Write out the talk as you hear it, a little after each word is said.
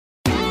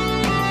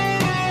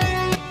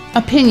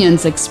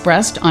Opinions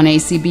expressed on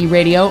ACB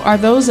Radio are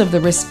those of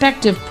the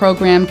respective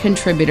program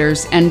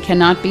contributors and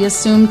cannot be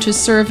assumed to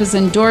serve as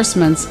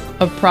endorsements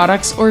of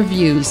products or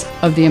views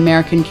of the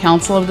American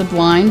Council of the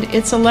Blind,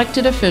 its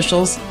elected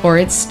officials, or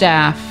its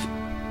staff.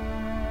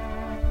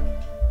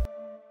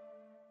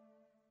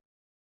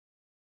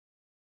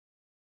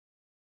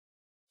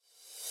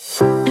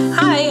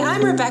 Hi,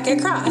 I'm Rebecca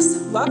Cross.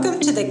 Welcome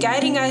to the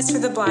Guiding Eyes for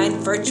the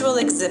Blind virtual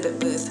exhibit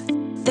booth.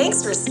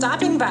 Thanks for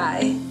stopping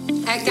by.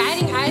 At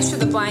Guiding Eyes for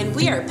the Blind,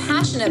 we are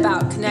passionate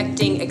about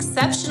connecting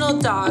exceptional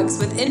dogs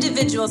with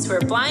individuals who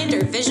are blind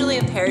or visually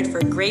impaired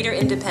for greater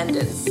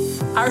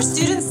independence. Our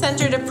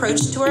student-centered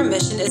approach to our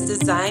mission is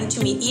designed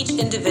to meet each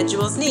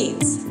individual's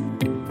needs.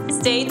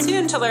 Stay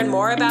tuned to learn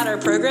more about our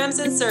programs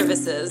and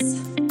services.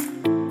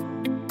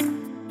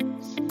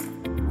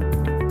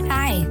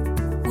 Hi,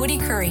 Woody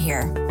Curry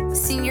here,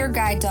 Senior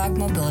Guide Dog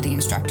Mobility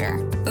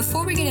Instructor.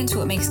 Before we get into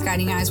what makes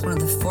Guiding Eyes one of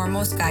the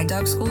foremost guide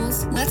dog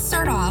schools, let's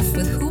start off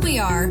with who we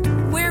are,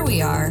 where we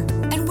are,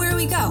 and where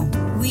we go.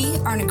 We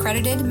are an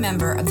accredited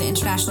member of the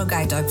International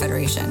Guide Dog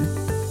Federation.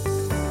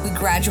 We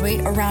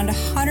graduate around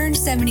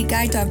 170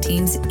 guide dog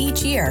teams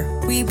each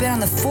year. We've been on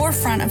the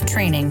forefront of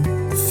training,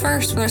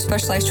 first with our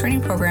specialized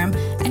training program,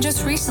 and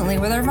just recently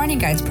with our running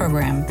guides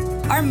program.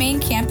 Our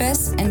main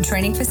campus and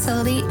training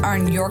facility are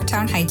in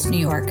Yorktown Heights, New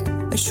York,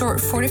 a short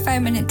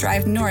 45-minute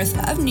drive north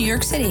of New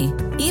York City.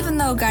 Even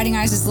though Guiding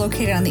Eyes is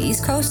located on the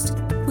East Coast,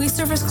 we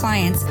service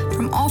clients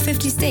from all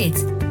 50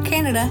 states,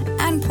 Canada,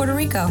 and Puerto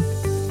Rico.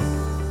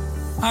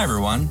 Hi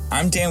everyone,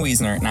 I'm Dan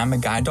Wiesner, and I'm a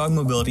guide dog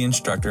mobility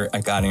instructor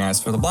at Guiding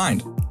Eyes for the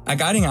Blind. At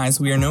Guiding Eyes,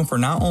 we are known for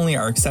not only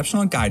our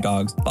exceptional guide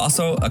dogs, but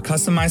also a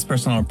customized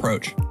personal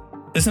approach.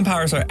 This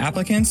empowers our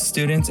applicants,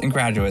 students, and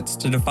graduates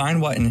to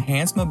define what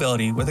enhanced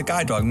mobility with a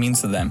guide dog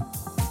means to them.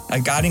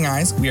 At Guiding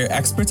Eyes, we are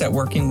experts at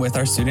working with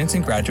our students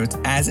and graduates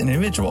as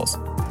individuals.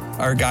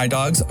 Our guide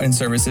dogs and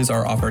services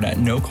are offered at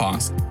no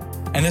cost,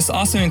 and this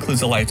also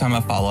includes a lifetime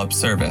of follow-up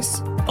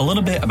service. A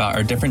little bit about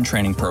our different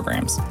training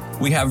programs.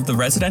 We have the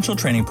residential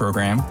training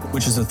program,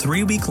 which is a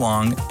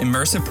 3-week-long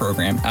immersive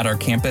program at our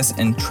campus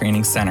and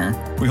training center.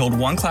 We hold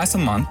one class a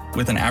month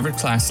with an average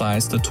class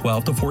size of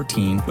 12 to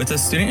 14 with a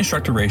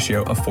student-instructor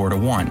ratio of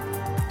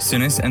 4-to-1.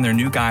 Students and their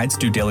new guides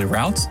do daily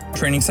routes,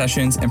 training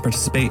sessions, and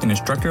participate in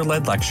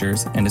instructor-led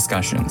lectures and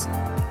discussions.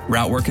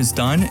 Route work is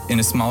done in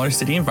a smaller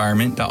city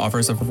environment that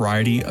offers a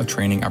variety of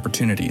training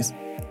opportunities.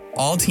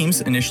 All teams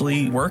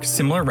initially work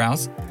similar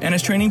routes, and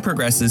as training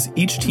progresses,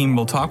 each team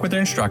will talk with their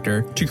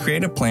instructor to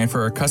create a plan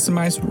for a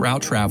customized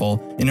route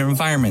travel in an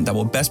environment that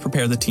will best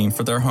prepare the team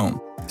for their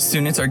home.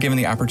 Students are given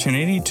the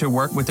opportunity to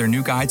work with their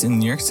new guides in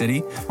New York City,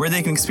 where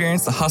they can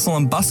experience the hustle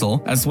and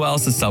bustle, as well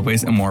as the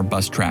subways and more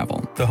bus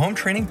travel. The home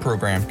training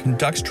program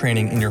conducts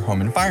training in your home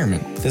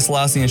environment. This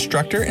allows the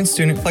instructor and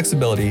student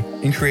flexibility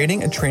in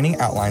creating a training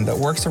outline that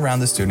works around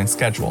the student's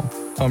schedule.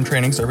 Home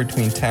trainings are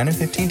between 10 and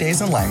 15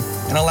 days in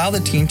length and allow the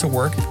team to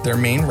work their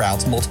main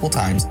routes multiple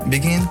times and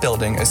begin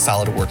building a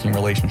solid working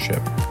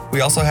relationship.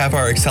 We also have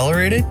our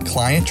Accelerated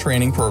Client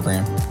Training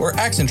Program, or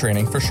ACTION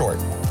training for short.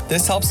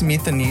 This helps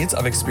meet the needs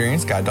of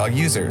experienced guide dog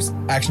users.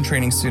 ACTION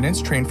training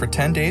students train for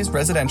 10 days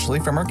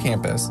residentially from our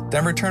campus,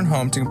 then return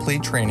home to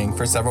complete training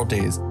for several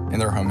days in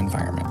their home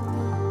environment.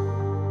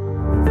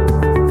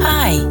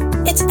 Hi,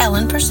 it's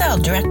Ellen Purcell,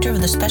 Director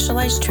of the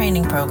Specialized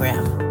Training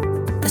Program.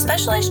 The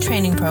Specialized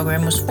Training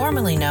Program was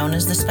formerly known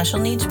as the Special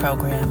Needs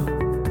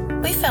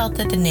Program. We felt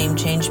that the name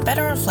change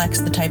better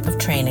reflects the type of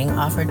training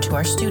offered to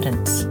our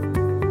students.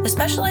 The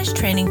Specialized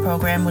Training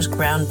Program was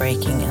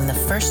groundbreaking and the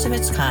first of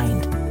its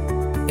kind.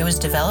 It was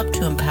developed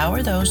to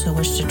empower those who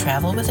wish to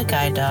travel with a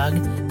guide dog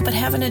but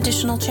have an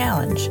additional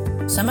challenge.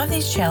 Some of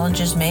these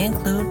challenges may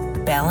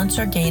include balance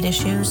or gait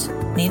issues,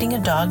 needing a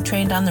dog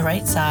trained on the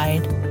right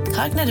side,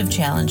 cognitive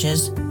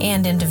challenges,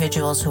 and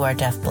individuals who are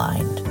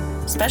deafblind.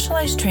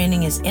 Specialized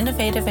training is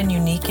innovative and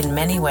unique in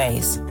many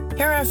ways.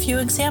 Here are a few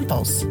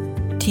examples.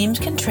 Teams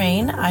can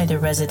train either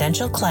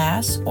residential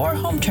class or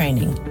home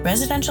training.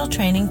 Residential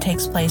training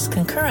takes place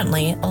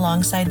concurrently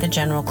alongside the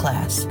general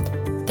class.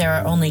 There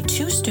are only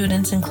 2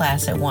 students in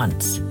class at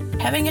once.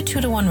 Having a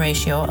 2-to-1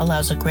 ratio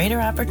allows a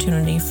greater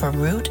opportunity for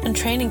route and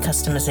training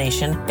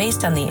customization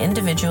based on the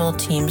individual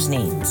team's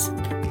needs.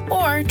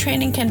 Or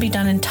training can be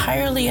done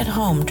entirely at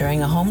home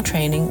during a home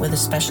training with a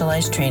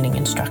specialized training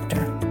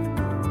instructor.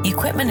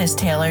 Equipment is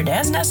tailored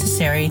as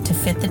necessary to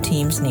fit the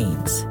team's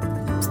needs.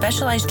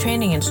 Specialized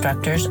training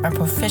instructors are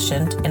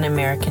proficient in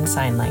American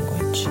Sign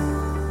Language.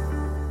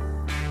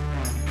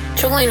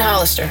 Jolene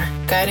Hollister,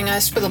 Guiding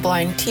Eyes for the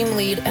Blind Team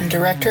Lead and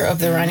Director of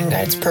the Running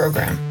Guides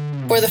Program.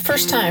 For the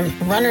first time,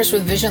 runners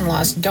with vision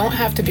loss don't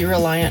have to be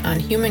reliant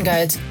on human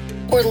guides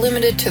or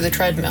limited to the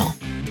treadmill.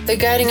 The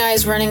Guiding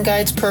Eyes Running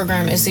Guides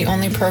Program is the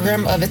only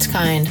program of its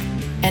kind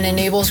and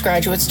enables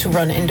graduates to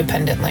run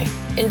independently.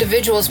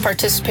 Individuals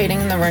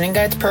participating in the Running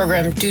Guides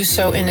program do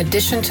so in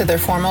addition to their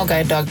formal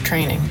guide dog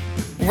training.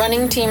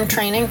 Running team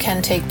training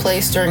can take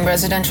place during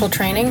residential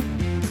training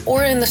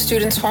or in the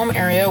student's home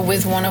area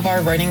with one of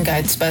our running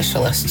guide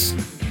specialists.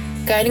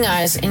 Guiding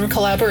Eyes, in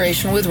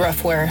collaboration with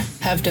Roughwear,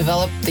 have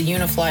developed the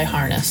Unifly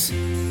harness.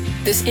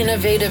 This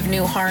innovative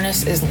new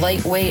harness is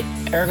lightweight,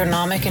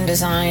 ergonomic in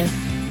design,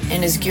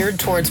 and is geared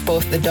towards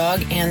both the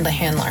dog and the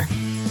handler.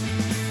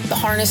 The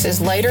harness is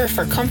lighter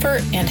for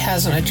comfort and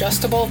has an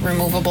adjustable,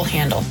 removable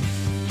handle.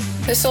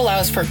 This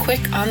allows for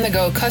quick,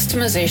 on-the-go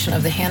customization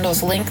of the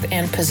handle's length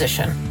and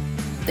position.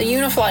 The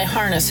Unifly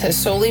harness has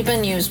solely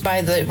been used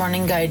by the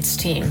Running Guides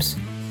teams,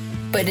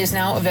 but is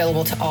now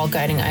available to all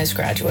Guiding Eyes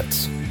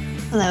graduates.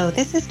 Hello,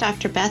 this is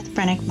Dr. Beth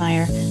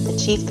Brennick-Meyer, the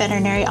Chief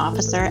Veterinary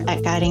Officer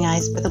at Guiding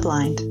Eyes for the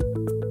Blind.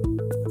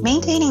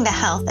 Maintaining the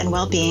health and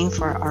well-being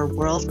for our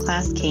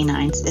world-class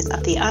canines is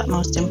of the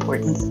utmost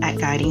importance at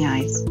Guiding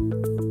Eyes.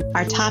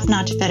 Our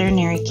top-notch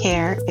veterinary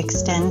care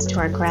extends to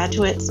our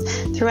graduates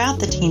throughout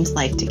the team's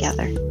life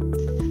together.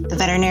 The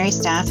veterinary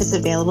staff is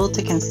available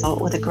to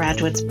consult with a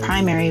graduate's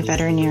primary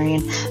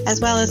veterinarian,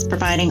 as well as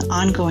providing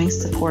ongoing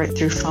support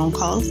through phone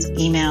calls,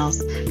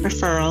 emails,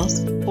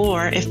 referrals,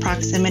 or, if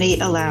proximity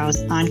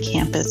allows,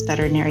 on-campus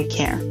veterinary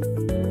care.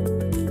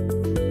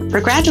 For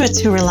graduates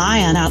who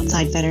rely on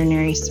outside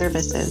veterinary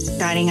services,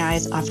 Guiding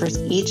Eyes offers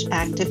each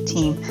active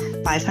team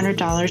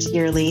 $500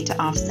 yearly to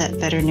offset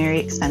veterinary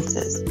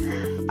expenses.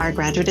 Our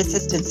Graduate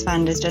Assistance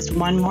Fund is just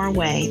one more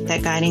way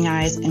that Guiding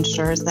Eyes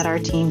ensures that our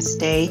teams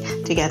stay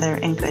together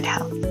in good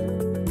health.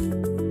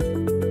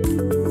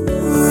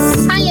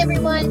 Hi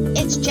everyone,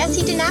 it's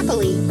Jessie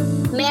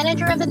DiNapoli,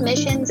 Manager of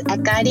Admissions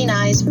at Guiding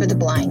Eyes for the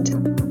Blind.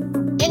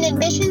 In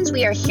admissions,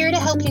 we are here to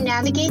help you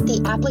navigate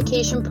the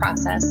application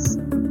process.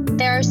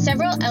 There are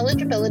several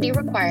eligibility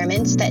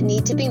requirements that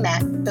need to be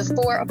met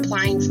before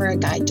applying for a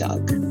guide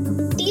dog.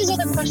 These are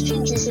the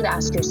questions you should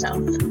ask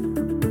yourself.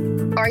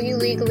 Are you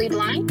legally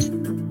blind?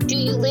 Do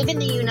you live in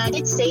the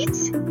United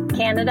States,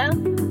 Canada,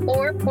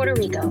 or Puerto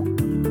Rico?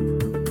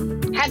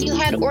 Have you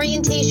had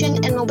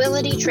orientation and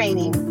mobility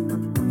training?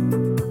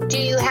 Do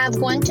you have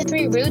 1 to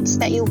 3 routes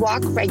that you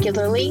walk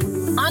regularly,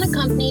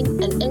 unaccompanied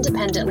and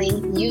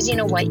independently using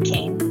a white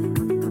cane?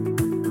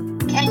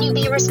 Can you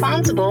be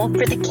responsible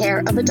for the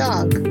care of a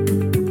dog?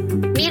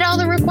 Meet all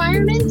the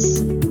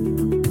requirements?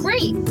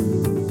 Great!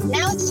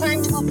 Now it's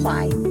time to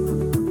apply.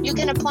 You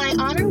can apply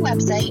on our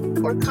website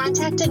or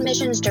contact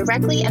admissions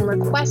directly and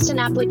request an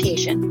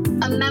application.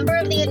 A member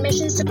of the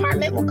admissions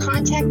department will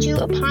contact you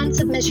upon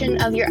submission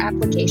of your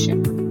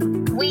application.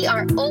 We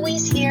are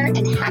always here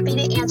and happy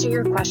to answer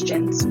your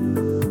questions.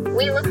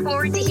 We look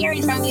forward to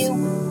hearing from you.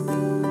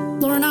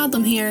 Lauren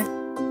Odlum here,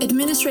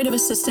 Administrative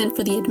Assistant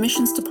for the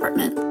Admissions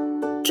Department.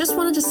 Just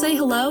wanted to say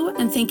hello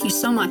and thank you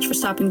so much for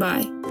stopping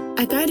by.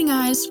 At Guiding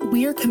Eyes,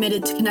 we are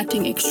committed to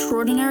connecting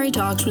extraordinary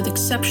dogs with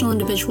exceptional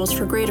individuals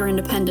for greater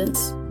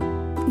independence.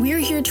 We are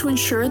here to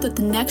ensure that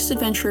the next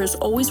adventure is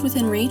always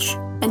within reach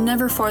and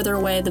never farther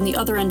away than the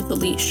other end of the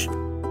leash.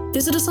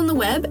 Visit us on the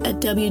web at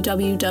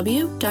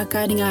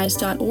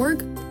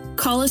www.guidingeyes.org,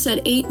 call us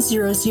at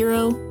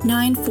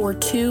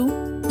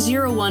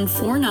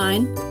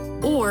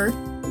 800-942-0149 or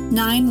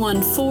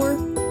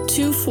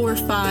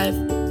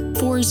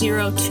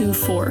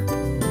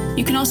 914-245-4024.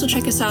 You can also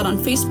check us out on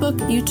Facebook,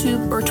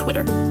 YouTube, or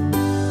Twitter.